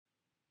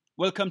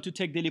Welcome to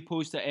Tech Daily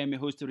Post. I am your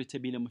host,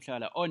 Ritabile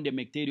Mutlala, on the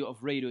McDadio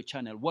of Radio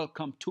channel.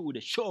 Welcome to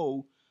the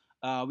show.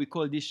 We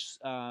call this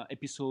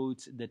episode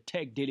the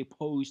Tech Daily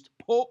Post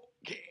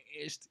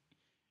podcast.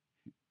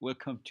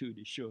 Welcome to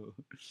the show.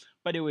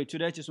 By the way,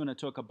 today I just want to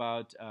talk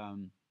about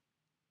some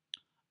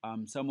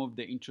of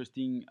the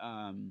interesting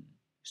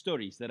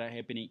stories that are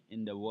happening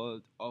in the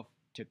world of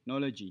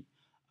technology.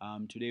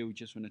 Today we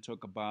just want to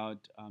talk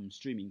about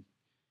streaming.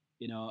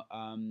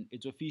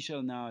 It's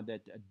official now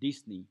that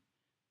Disney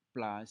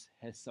Plus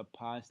has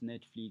surpassed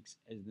Netflix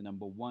as the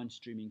number one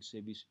streaming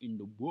service in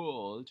the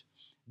world.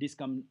 This,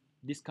 com-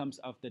 this comes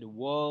after the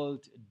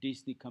Walt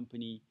Disney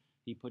Company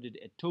reported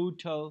a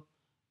total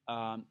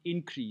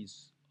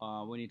increase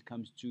when it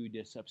comes to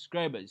their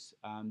subscribers.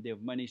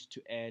 They've managed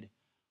to add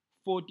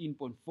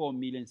 14.4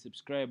 million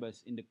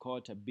subscribers in the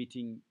quarter,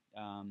 beating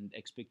the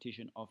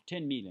expectation of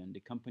 10 million. The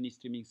company's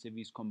streaming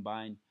service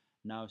combined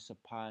now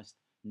surpassed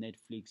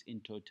Netflix in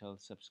total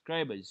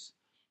subscribers.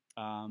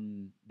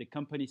 The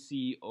company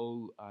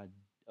CEO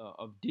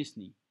of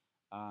Disney,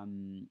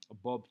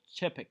 Bob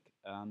Chapek,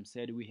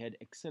 said we had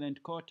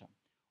excellent quarter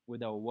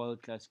with our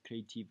world-class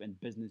creative and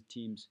business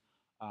teams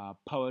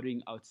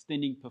powering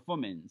outstanding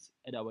performance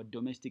at our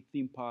domestic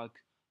theme park,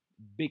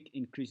 big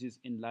increases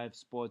in live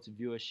sports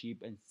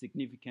viewership, and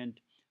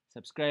significant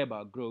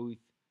subscriber growth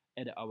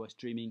at our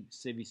streaming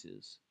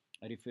services,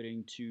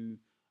 referring to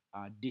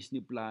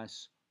Disney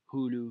Plus,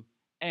 Hulu,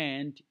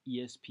 and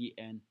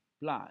ESPN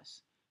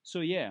Plus.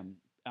 So yeah,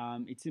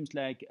 it seems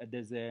like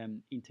there's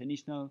an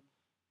international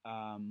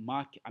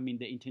market. I mean,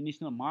 the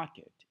international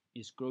market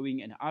is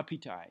growing an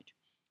appetite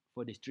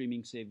for the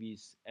streaming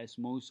service as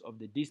most of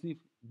the Disney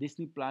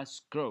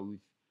Plus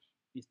growth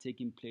is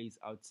taking place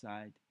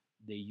outside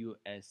the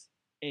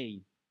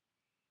USA.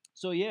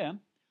 So yeah,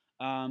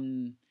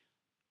 um,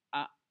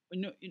 uh,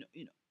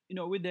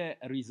 with the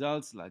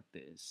results like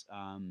this,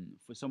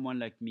 for someone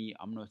like me,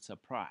 I'm not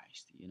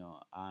surprised.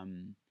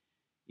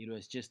 It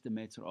was just a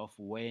matter of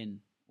when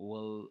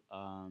will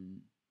a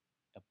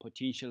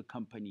potential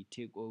company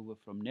take over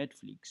from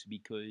Netflix,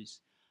 because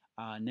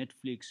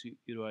Netflix,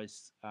 it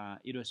was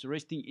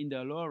resting in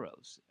their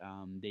laurels.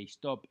 They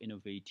stopped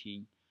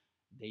innovating,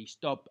 they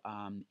stopped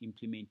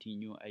implementing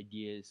new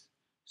ideas.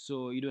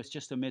 So it was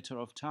just a matter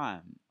of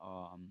time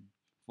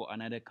for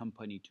another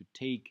company to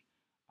take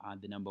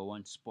the number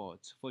one spot.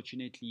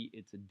 Fortunately,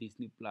 it's a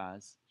Disney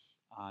Plus.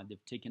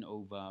 They've taken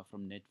over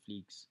from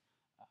Netflix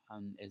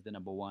as the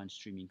number one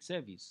streaming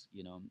service,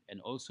 and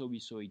also we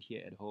saw it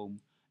here at home.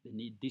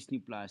 The Disney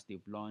Plus,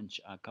 they've launched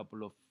a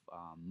couple of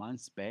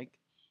months back.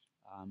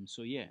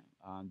 So yeah,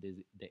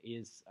 there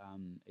is a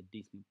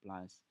Disney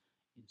Plus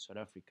in South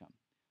Africa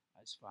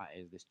as far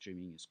as the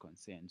streaming is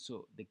concerned.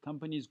 So the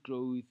company's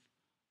growth,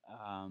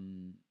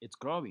 it's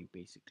growing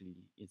basically.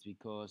 It's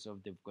because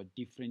of they've got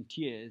different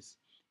tiers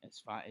as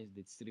far as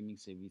the streaming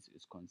service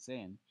is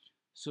concerned.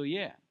 So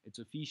yeah, it's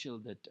official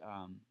that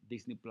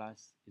Disney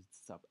Plus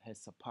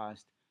has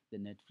surpassed the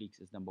Netflix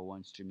as number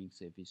one streaming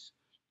service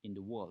in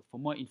the world. For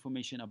more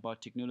information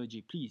about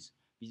technology, please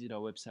visit our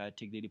website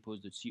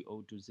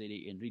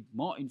techdailypost.co.za and read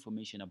more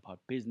information about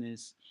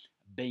business,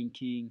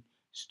 banking,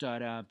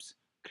 startups,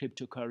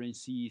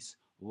 cryptocurrencies,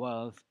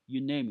 wealth, you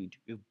name it.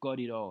 We've got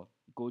it all.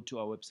 Go to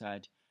our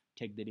website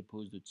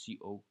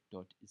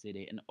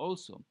techdailypost.co.za. And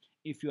also,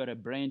 if you are a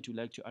brand who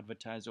like to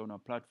advertise on our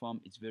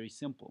platform, it's very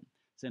simple.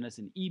 Send us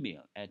an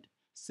email at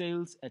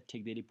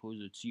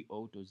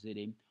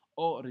sales@techdailypost.co.za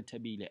or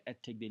retabile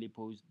at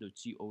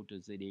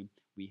techdailypost.co.za.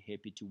 We're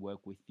happy to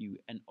work with you.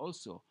 And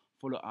also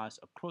follow us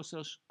across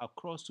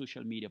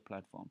social media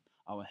platform.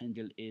 Our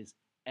handle is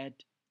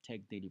at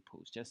Tech Daily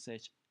Post. Just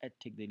search at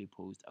Tech Daily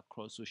Post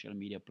across social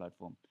media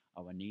platform.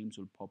 Our names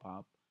will pop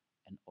up,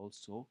 and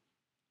also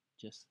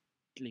just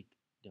click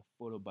the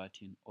follow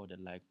button or the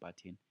like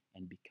button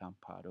and become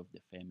part of the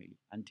family.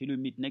 Until we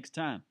meet next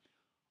time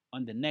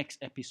on the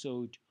next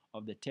episode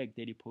of the Tech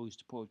Daily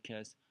Post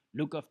podcast,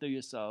 look after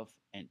yourself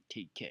and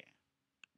take care.